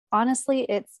honestly,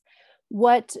 it's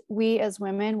what we as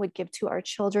women would give to our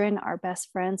children, our best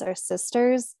friends, our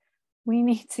sisters. We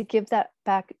need to give that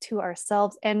back to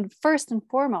ourselves. And first and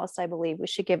foremost, I believe we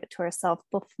should give it to ourselves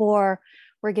before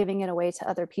we're giving it away to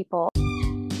other people.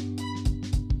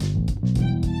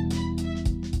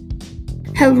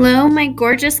 Hello, my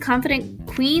gorgeous, confident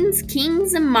queens,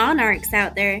 kings, and monarchs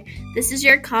out there. This is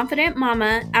your confident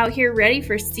mama out here ready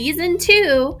for season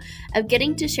 2 of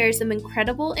getting to share some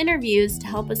incredible interviews to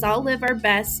help us all live our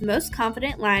best, most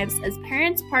confident lives as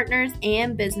parents, partners,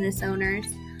 and business owners.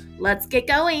 Let's get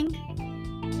going.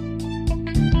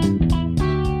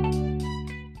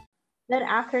 Good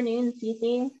afternoon,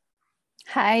 Ceci.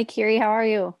 Hi, Kiri. How are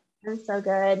you? I'm so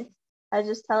good. I was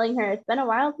just telling her it's been a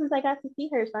while since I got to see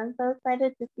her, so I'm so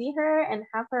excited to see her and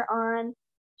have her on.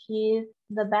 She's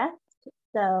the best,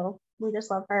 so we just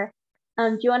love her.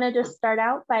 Do you want to just start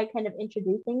out by kind of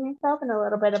introducing yourself and a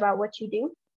little bit about what you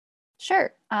do?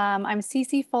 Sure. I'm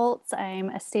Ceci Foltz. I'm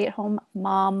a stay-at-home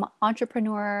mom,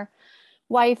 entrepreneur,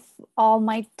 wife, all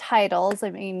my titles. I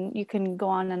mean, you can go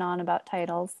on and on about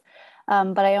titles.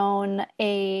 But I own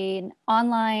an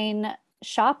online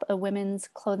shop, a women's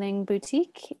clothing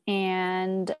boutique,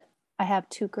 and I have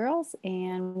 2 girls,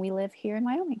 and we live here in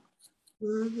Wyoming.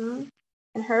 Mm-hmm.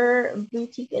 And her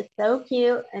boutique is so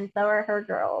cute, and so are her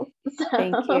girls.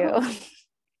 Thank you.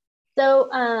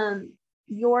 So,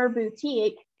 your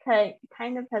boutique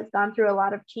kind of has gone through a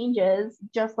lot of changes,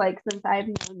 just like since I've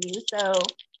known you. So,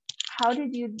 how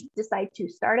did you decide to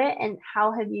start it, and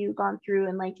how have you gone through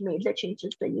and like made the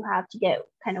changes that you have to get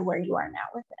kind of where you are now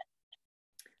with it?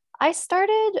 I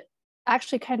started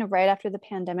actually kind of right after the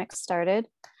pandemic started.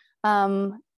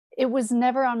 It was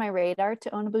never on my radar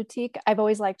to own a boutique. I've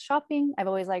always liked shopping. I've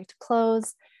always liked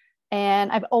clothes,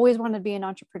 and I've always wanted to be an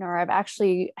entrepreneur. I've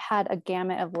actually had a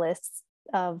gamut of lists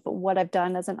of what I've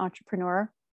done as an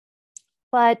entrepreneur,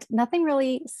 but nothing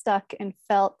really stuck and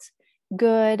felt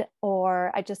good,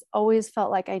 or I just always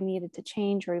felt like I needed to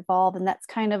change or evolve. And that's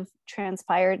kind of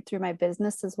transpired through my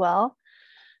business as well.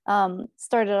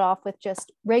 Started off with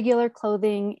just regular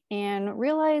clothing and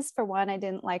realized, for one, I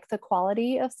didn't like the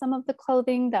quality of some of the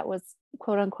clothing that was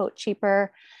quote unquote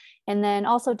cheaper. And then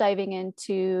also diving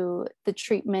into the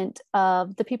treatment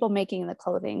of the people making the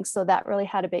clothing. So that really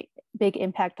had a big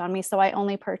impact on me. So I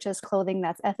only purchase clothing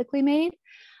that's ethically made.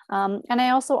 And I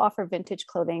also offer vintage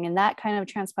clothing, and that kind of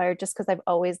transpired just because I've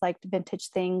always liked vintage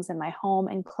things in my home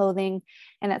and clothing,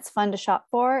 and it's fun to shop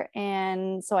for.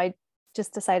 And so I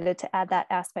just decided to add that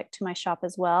aspect to my shop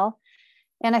as well.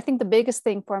 And I think the biggest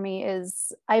thing for me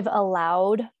is I've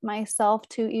allowed myself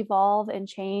to evolve and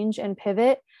change and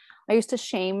pivot. I used to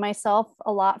shame myself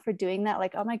a lot for doing that.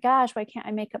 Like, oh my gosh, why can't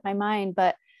I make up my mind?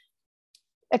 But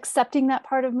accepting that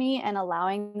part of me and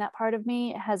allowing that part of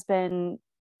me has been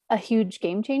a huge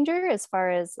game changer as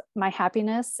far as my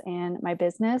happiness and my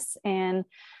business. And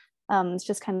it's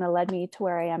just kind of led me to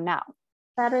where I am now.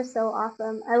 That is so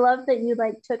awesome. I love that you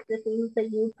like took the things that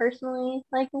you personally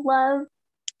like love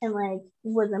and like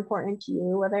was important to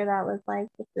you, whether that was like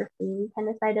the thrifting kind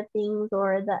of side of things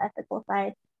or the ethical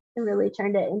side, and really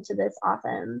turned it into this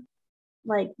awesome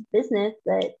like business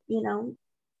that,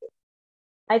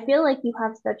 I feel like you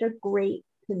have such a great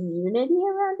community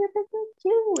around your business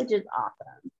too, which is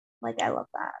awesome. Like I love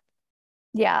that.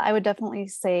 Yeah, I would definitely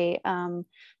say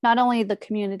not only the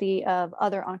community of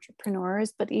other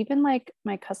entrepreneurs, but even like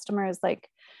my customers. Like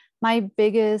my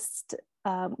biggest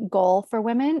goal for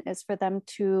women is for them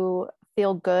to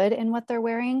feel good in what they're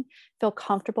wearing, feel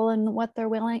comfortable in what they're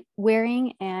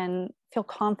wearing, and feel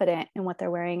confident in what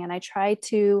they're wearing. And I try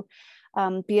to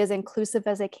be as inclusive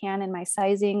as I can in my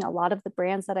sizing. A lot of the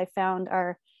brands that I found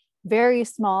are very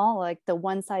small, like the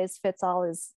one size fits all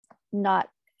is not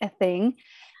a thing.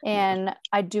 And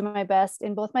I do my best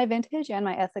in both my vintage and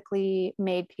my ethically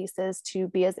made pieces to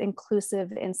be as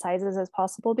inclusive in sizes as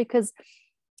possible, because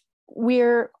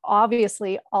we're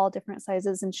obviously all different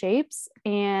sizes and shapes,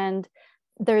 and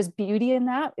there's beauty in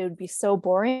that. It would be so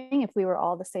boring if we were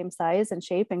all the same size and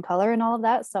shape and color and all of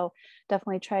that. So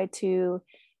definitely try to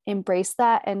embrace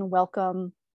that and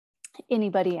welcome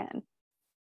anybody in.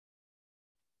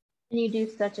 And you do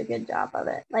such a good job of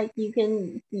it. Like you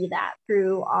can see that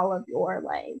through all of your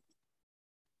like,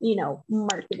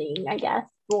 marketing, I guess,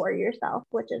 for yourself,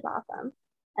 which is awesome.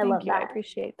 I love that. I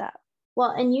appreciate that.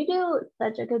 Well, and you do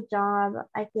such a good job,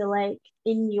 I feel like,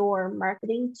 in your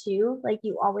marketing too. Like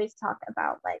you always talk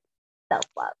about like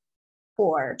self-love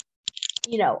for,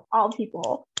 all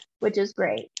people, which is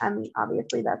great. I mean,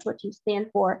 obviously that's what you stand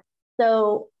for.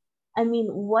 So, I mean,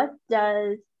 what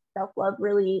does self-love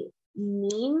really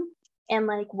mean? And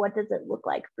like, what does it look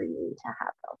like for you to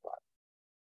have self-love?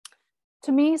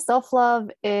 To me,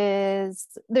 self-love is,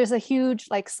 there's a huge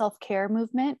like self-care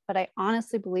movement, but I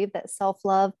honestly believe that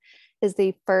self-love is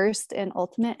the first and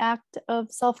ultimate act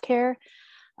of self-care.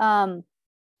 Um,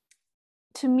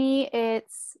 to me,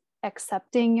 it's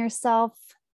accepting yourself,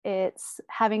 it's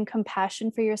having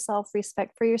compassion for yourself,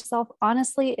 respect for yourself.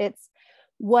 Honestly, it's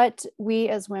what we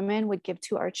as women would give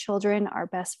to our children, our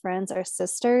best friends, our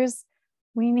sisters.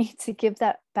 We need to give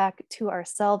that back to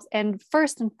ourselves. And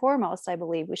first and foremost, I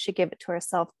believe we should give it to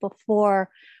ourselves before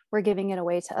we're giving it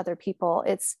away to other people.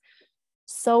 It's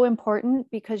so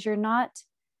important because you're not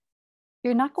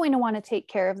going to want to take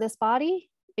care of this body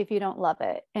if you don't love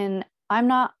it. And I'm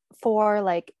not for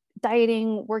like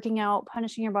dieting, working out,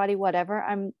 punishing your body, whatever.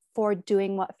 I'm for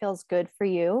doing what feels good for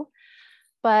you.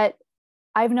 But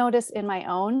I've noticed in my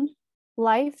own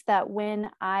life that when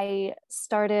I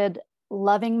started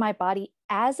loving my body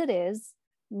as it is,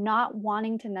 not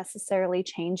wanting to necessarily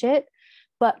change it,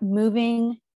 but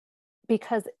moving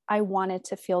because I wanted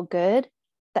to feel good,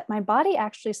 that my body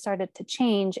actually started to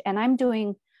change. And I'm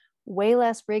doing way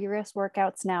less rigorous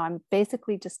workouts now. I'm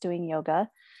basically just doing yoga,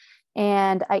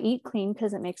 and I eat clean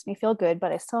because it makes me feel good,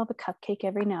 but I still have a cupcake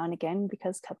every now and again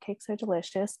because cupcakes are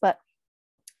delicious. But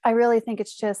I really think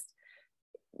it's just,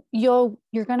 you're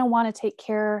going to want to take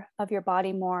care of your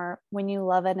body more when you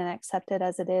love it and accept it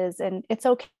as it is. And it's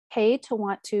okay to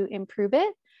want to improve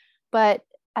it, but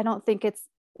I don't think it's,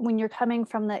 when you're coming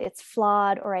from the it's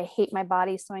flawed or I hate my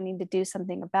body so I need to do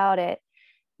something about it,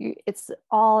 it's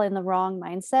all in the wrong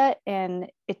mindset, and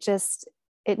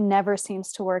it never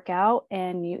seems to work out.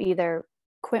 And you either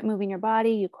quit moving your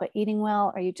body, you quit eating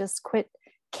well, or you just quit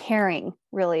caring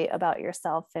really about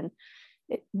yourself. And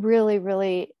it really,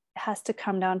 really has to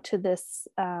come down to this,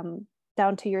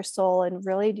 down to your soul and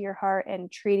really to your heart,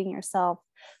 and treating yourself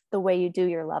the way you do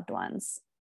your loved ones.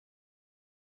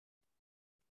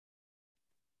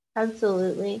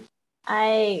 Absolutely.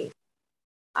 I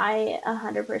I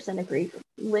 100% agree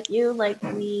with you. Like,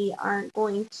 we aren't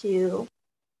going to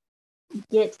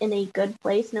get in a good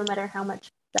place no matter how much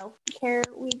self-care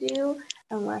we do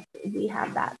unless we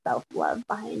have that self-love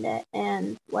behind it.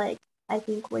 And like, I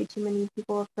think way too many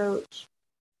people approach,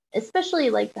 especially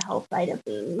like the health side of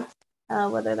things,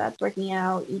 whether that's working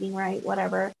out, eating right,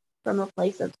 whatever, from a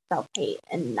place of self-hate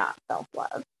and not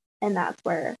self-love. And that's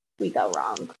where we go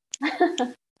wrong.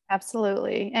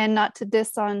 Absolutely. And not to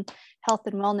diss on health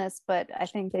and wellness, but I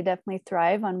think they definitely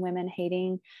thrive on women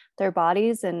hating their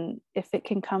bodies. And if it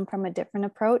can come from a different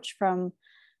approach, from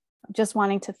just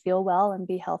wanting to feel well and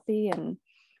be healthy, and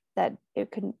that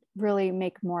it can really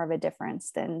make more of a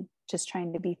difference than just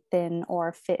trying to be thin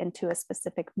or fit into a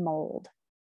specific mold.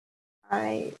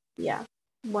 Yeah,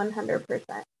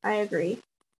 100%. I agree.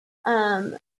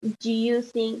 Um, do you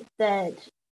think that,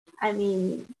 I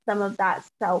mean, some of that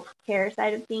self-care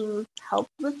side of things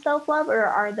helps with self-love, or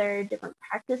are there different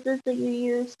practices that you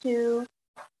use to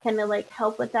kind of like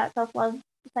help with that self-love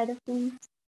side of things?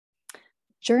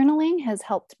 Journaling has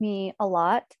helped me a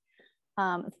lot.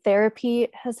 Therapy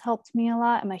has helped me a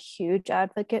lot. I'm a huge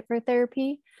advocate for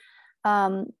therapy.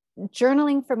 Um,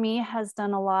 Journaling for me has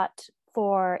done a lot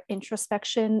for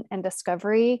introspection and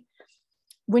discovery.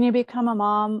 When you become a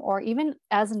mom, or even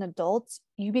as an adult,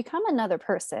 you become another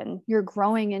person. You're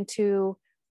growing into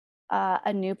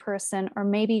a new person, or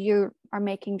maybe you are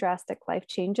making drastic life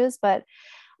changes. But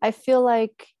I feel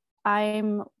like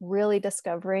I'm really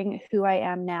discovering who I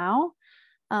am now,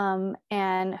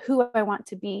 and who I want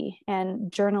to be.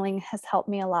 And journaling has helped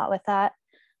me a lot with that.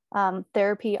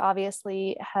 Therapy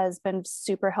obviously has been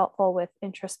super helpful with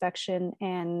introspection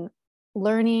and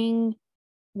learning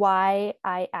why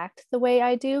I act the way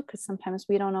I do, because sometimes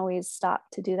we don't always stop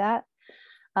to do that.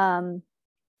 Um,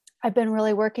 I've been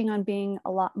really working on being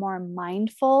a lot more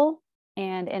mindful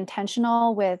and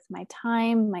intentional with my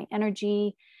time, my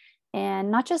energy, and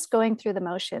not just going through the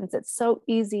motions. It's so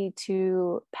easy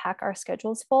to pack our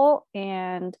schedules full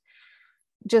and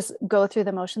just go through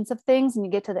the motions of things. And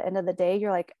you get to the end of the day,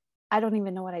 you're like, I don't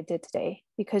even know what I did today,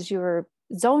 because you were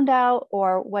zoned out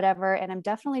or whatever. And I'm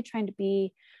definitely trying to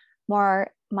be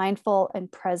more mindful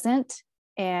and present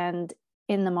and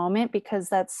in the moment, because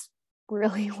that's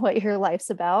really what your life's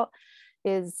about.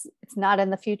 Is it's not in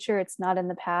the future, it's not in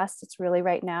the past, it's really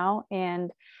right now.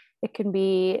 And it can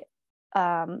be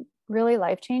really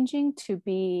life-changing to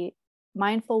be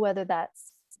mindful, whether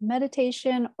that's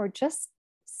meditation or just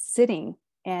sitting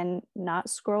and not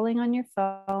scrolling on your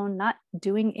phone, not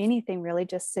doing anything really,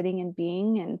 just sitting and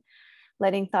being, and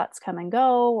letting thoughts come and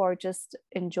go, or just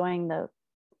enjoying the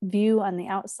view on the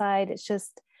outside. It's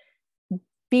just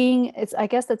being, it's, I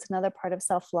guess that's another part of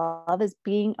self-love, is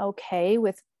being okay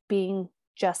with being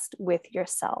just with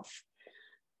yourself.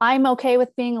 I'm okay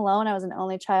with being alone. I was an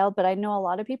only child, but I know a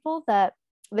lot of people that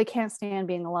they can't stand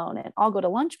being alone. And I'll go to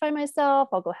lunch by myself.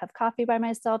 I'll go have coffee by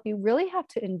myself. You really have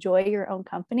to enjoy your own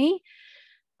company,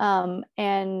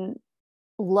 and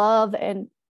love and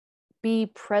be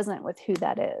present with who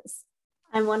that is.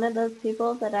 I'm one of those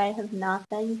people that I have not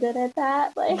been good at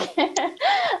that. Like,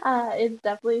 it's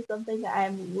definitely something that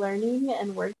I'm learning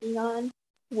and working on.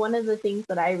 One of the things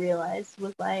that I realized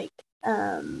was like,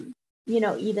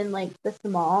 even like the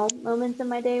small moments in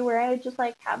my day where I would just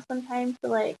like have some time to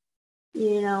like,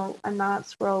 I'm not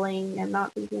scrolling, I'm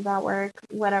not thinking about work,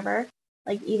 whatever.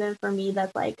 Like, even for me,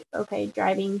 that's like, okay,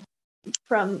 driving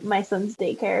from my son's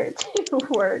daycare to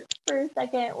work for a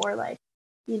second, or like,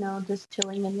 just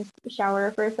chilling in the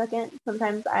shower for a second.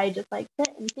 Sometimes I just like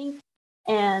sit and think,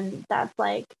 and that's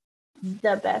like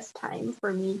the best time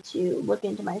for me to look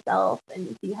into myself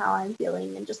and see how I'm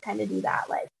feeling and just kind of do that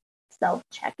like self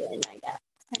check-in, I guess,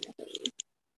 kind of thing.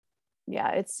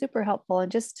 Yeah, it's super helpful.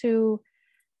 And just to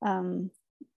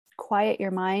quiet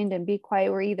your mind and be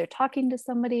quiet. We're either talking to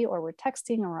somebody or we're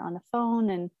texting or we're on the phone,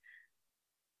 and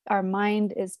our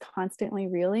mind is constantly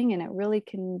reeling, and it really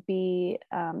can be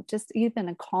just even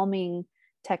a calming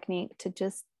technique to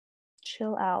just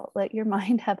chill out, let your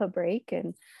mind have a break,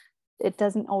 and it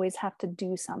doesn't always have to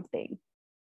do something.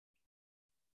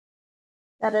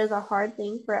 That is a hard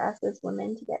thing for us as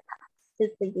women to get past, is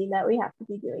thinking that we have to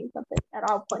be doing something at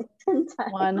all points in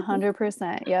time.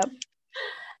 100%. Yep.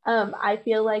 I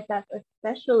feel like that's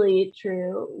especially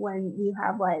true when you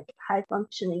have like high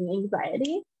functioning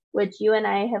anxiety, which you and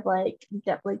I have like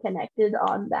definitely connected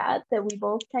on that we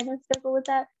both kind of struggle with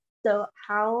that. So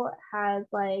how has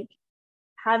like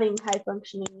having high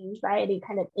functioning anxiety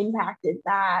kind of impacted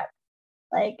that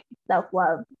like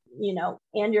self-love,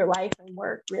 and your life and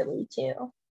work really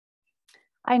too?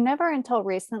 I never until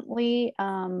recently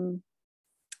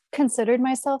considered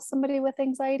myself somebody with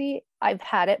anxiety. I've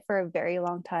had it for a very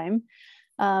long time.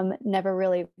 Never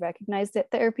really recognized it.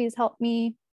 Therapy's helped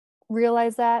me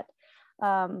realize that.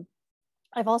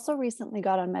 I've also recently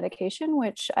got on medication,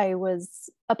 which I was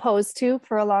opposed to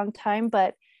for a long time,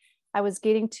 but I was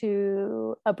getting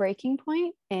to a breaking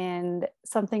point and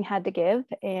something had to give.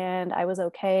 And I was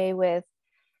okay with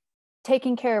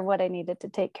taking care of what I needed to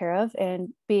take care of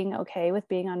and being okay with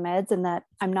being on meds, and that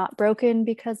I'm not broken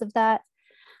because of that.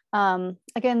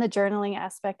 Again, the journaling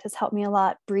aspect has helped me a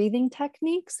lot. Breathing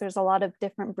techniques, there's a lot of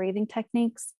different breathing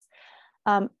techniques.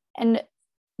 And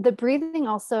the breathing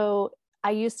also,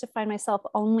 I used to find myself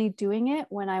only doing it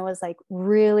when I was like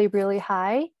really, really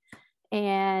high,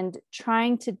 and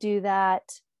trying to do that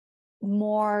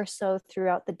more so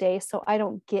throughout the day so I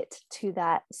don't get to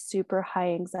that super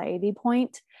high anxiety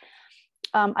point.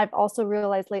 I've also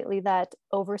realized lately that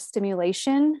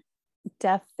overstimulation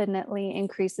definitely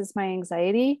increases my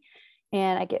anxiety,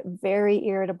 and I get very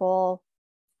irritable,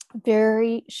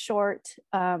 very short,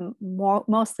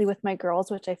 mostly with my girls,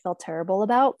 which I feel terrible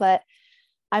about. But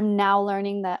I'm now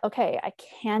learning that, okay, I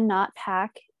cannot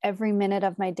pack every minute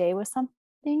of my day with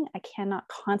something. I cannot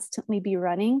constantly be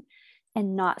running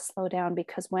and not slow down,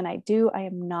 because when I do, I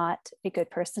am not a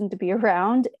good person to be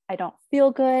around. I don't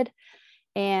feel good.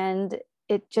 And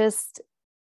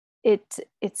it's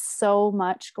so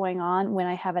much going on when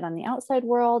I have it on the outside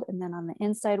world and then on the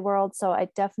inside world. So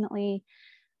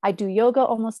I do yoga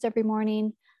almost every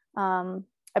morning.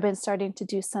 I've been starting to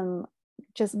do some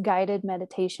just guided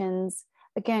meditations.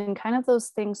 Again, kind of those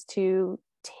things to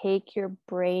take your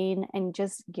brain and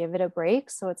just give it a break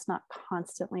so it's not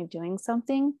constantly doing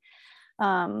something.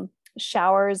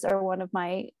 Showers are one of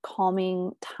my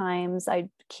calming times. I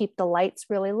keep the lights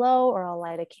really low, or I'll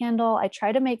light a candle. I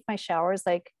try to make my showers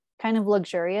like kind of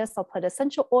luxurious. I'll put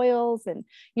essential oils and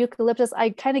eucalyptus.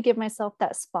 I kind of give myself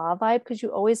that spa vibe, because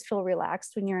you always feel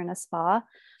relaxed when you're in a spa.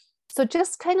 So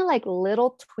just kind of like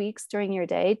little tweaks during your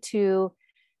day to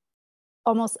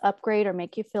almost upgrade or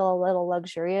make you feel a little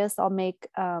luxurious. I'll make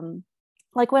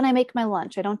like when I make my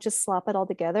lunch, I don't just slop it all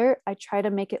together. I try to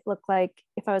make it look like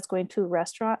if I was going to a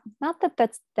restaurant. Not that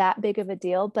that's that big of a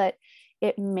deal, but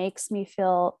it makes me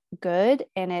feel good.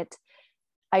 And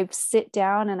I sit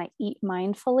down and I eat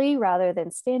mindfully rather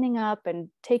than standing up and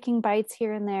taking bites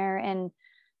here and there. And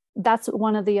that's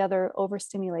one of the other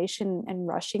overstimulation and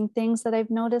rushing things that I've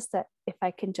noticed, that if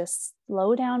I can just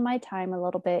slow down my time a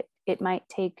little bit, it might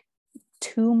take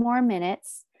 2 more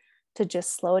minutes to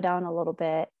just slow down a little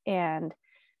bit. And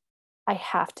I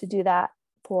have to do that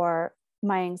for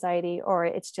my anxiety, or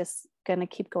it's just going to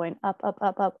keep going up, up,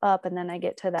 up, up, up. And then I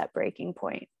get to that breaking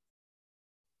point.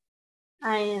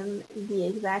 I am the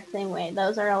exact same way.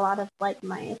 Those are a lot of like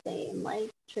my same like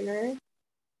triggers.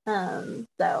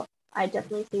 So I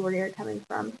definitely see where you're coming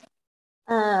from.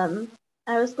 Um,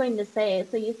 I was going to say,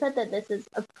 so you said that this is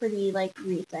a pretty like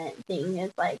recent thing.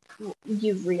 Is like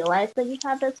you've realized that you've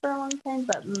had this for a long time,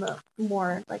 but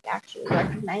more like actually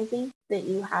recognizing that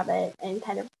you have it and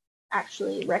kind of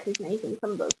actually recognizing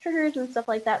some of those triggers and stuff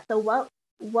like that. So what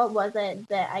was it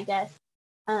that I guess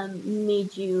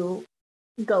made you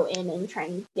go in and try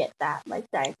and get that like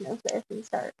diagnosis and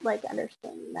start like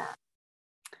understanding that?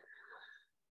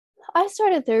 I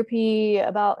started therapy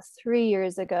about 3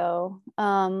 years ago.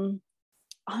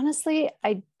 Honestly,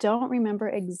 I don't remember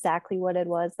exactly what it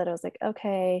was that I was like,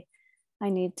 okay, I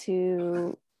need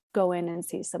to go in and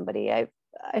see somebody. I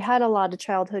had a lot of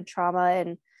childhood trauma,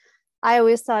 and I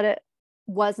always thought it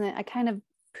wasn't. I kind of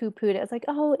poo-pooed it. I was like,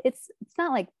 oh, it's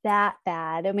not like that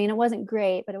bad. I mean, it wasn't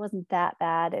great, but it wasn't that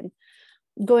bad. And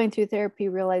going through therapy,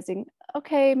 realizing,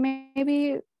 okay,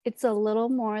 maybe it's a little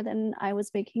more than I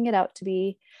was making it out to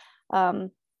be.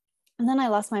 Um, and then I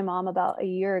lost my mom about a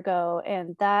year ago,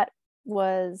 and that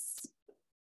was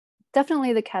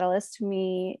definitely the catalyst to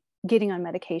me getting on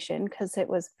medication, because it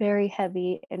was very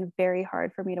heavy and very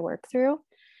hard for me to work through.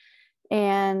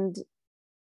 And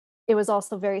it was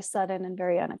also very sudden and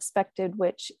very unexpected,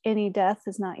 which any death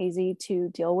is not easy to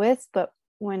deal with. But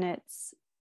when it's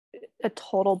a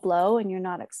total blow and you're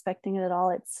not expecting it at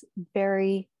all, it's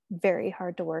very, very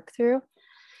hard to work through.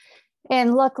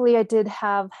 And luckily, I did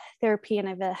have therapy, and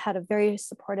I've had a very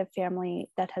supportive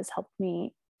family that has helped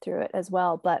me through it as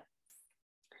well. But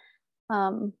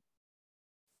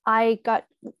I got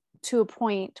to a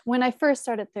point when I first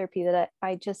started therapy that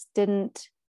I just didn't,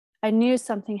 I knew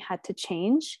something had to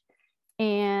change,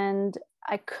 and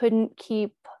I couldn't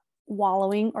keep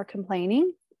wallowing or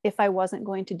complaining if I wasn't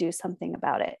going to do something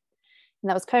about it.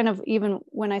 And that was kind of, even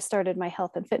when I started my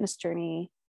health and fitness journey,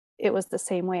 it was the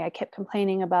same way. I kept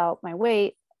complaining about my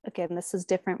weight. Again, this is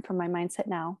different from my mindset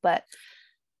now, but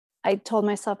I told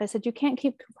myself, I said, you can't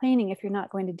keep complaining if you're not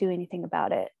going to do anything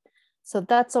about it. So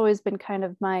that's always been kind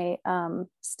of my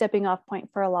stepping off point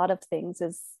for a lot of things,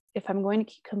 is if I'm going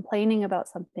to keep complaining about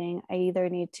something, I either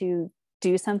need to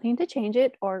do something to change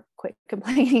it or quit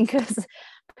complaining, because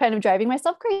I'm kind of driving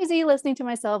myself crazy listening to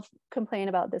myself complain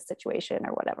about this situation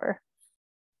or whatever.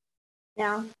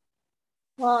 Yeah.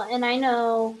 Well, and I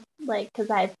know, like,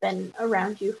 because I've been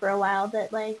around you for a while,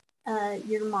 that like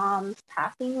your mom's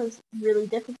passing was really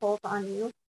difficult on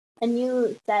you, and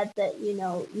you said that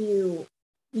you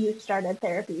started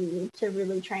therapy to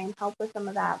really try and help with some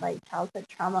of that like childhood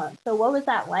trauma. So what was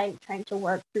that like, trying to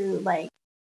work through like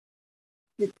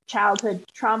the childhood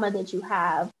trauma that you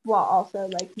have while also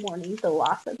like mourning the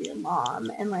loss of your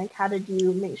mom, and like how did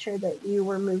you make sure that you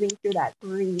were moving through that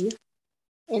grief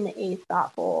in a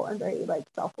thoughtful and very like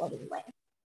self-loving way?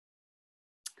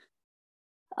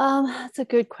 That's a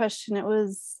good question.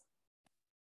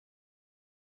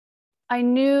 I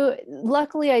knew,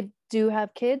 luckily I do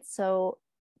have kids, so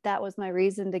that was my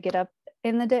reason to get up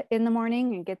in the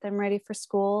morning and get them ready for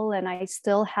school. And I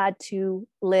still had to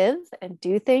live and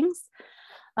do things.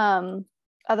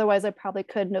 Otherwise, I probably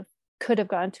could have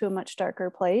gone to a much darker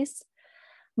place.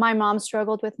 My mom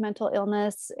struggled with mental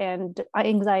illness and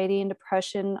anxiety and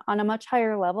depression on a much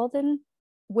higher level than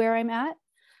where I'm at.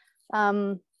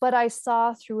 But I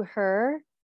saw through her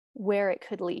where it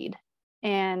could lead.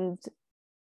 And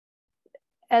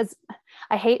as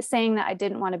I hate saying that I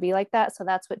didn't want to be like that, so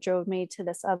that's what drove me to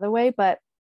this other way, but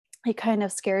it kind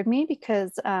of scared me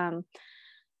because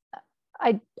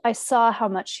I saw how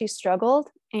much she struggled,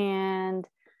 and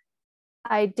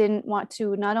I didn't want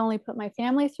to not only put my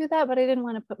family through that, but I didn't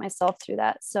want to put myself through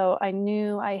that. So I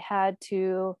knew I had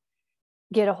to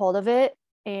get a hold of it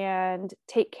and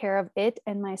take care of it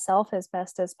and myself as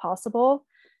best as possible,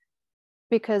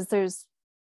 because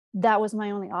that was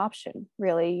my only option,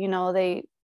 really.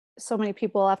 So many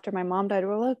people after my mom died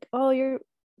were like, oh,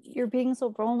 you're being so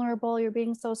vulnerable, you're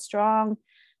being so strong.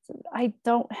 So I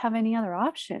don't have any other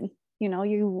option.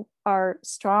 You are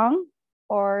strong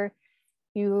or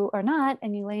you are not,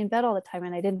 and you lay in bed all the time.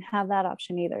 And I didn't have that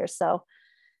option either. So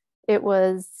it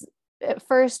was at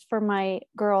first for my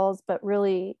girls, but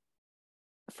really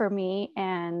for me.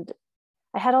 And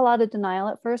I had a lot of denial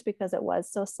at first because it was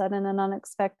so sudden and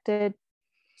unexpected.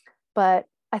 But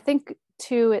I think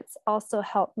too, it's also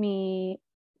helped me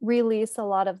release a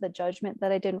lot of the judgment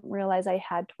that I didn't realize I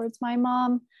had towards my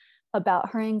mom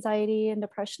about her anxiety and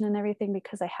depression and everything,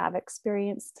 because I have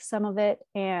experienced some of it,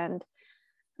 and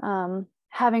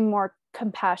having more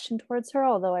compassion towards her,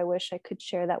 although I wish I could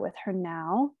share that with her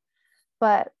now.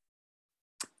 But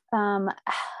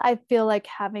I feel like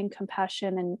having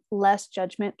compassion and less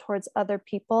judgment towards other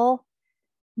people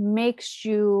makes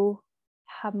you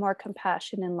have more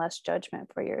compassion and less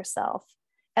judgment for yourself.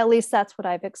 at least that's what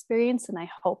I've experienced. And I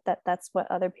hope that that's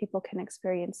what other people can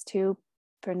experience too,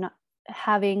 for not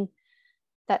having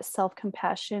that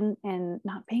self-compassion and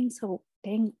not being so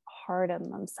dang hard on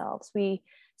themselves. We,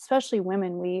 especially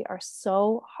women, we are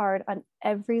so hard on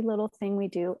every little thing we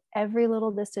do, every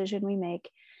little decision we make.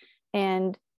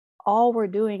 And all we're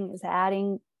doing is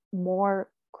adding more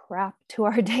crap to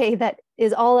our day that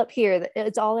is all up here, that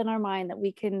it's all in our mind, that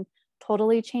we can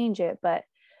totally change it. But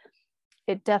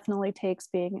it definitely takes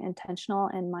being intentional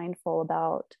and mindful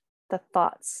about the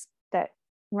thoughts that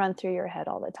run through your head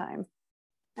all the time.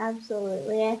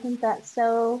 Absolutely. I think that's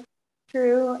so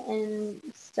true and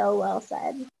so well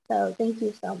said. So thank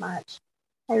you so much.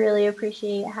 I really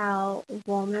appreciate how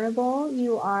vulnerable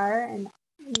you are and,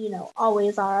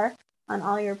 always are on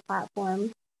all your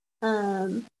platforms.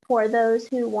 For those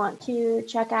who want to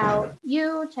check out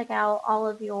all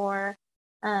of your,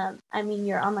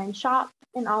 your online shop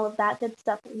and all of that good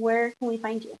stuff, where can we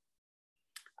find you?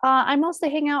 I mostly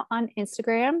hang out on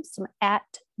Instagram, so at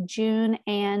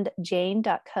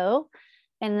juneandjane.co.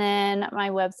 And then my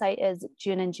website is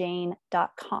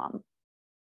juneandjane.com.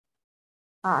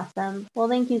 Awesome. Well,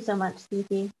 thank you so much,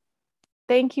 Ceci.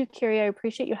 Thank you, Kiri. I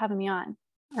appreciate you having me on.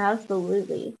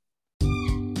 Absolutely.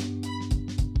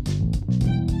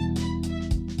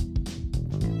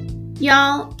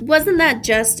 Y'all, wasn't that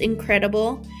just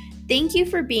incredible? Thank you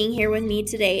for being here with me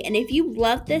today, and if you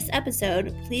loved this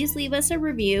episode, please leave us a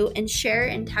review and share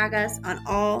and tag us on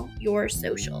all your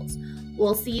socials.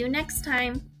 We'll see you next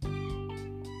time.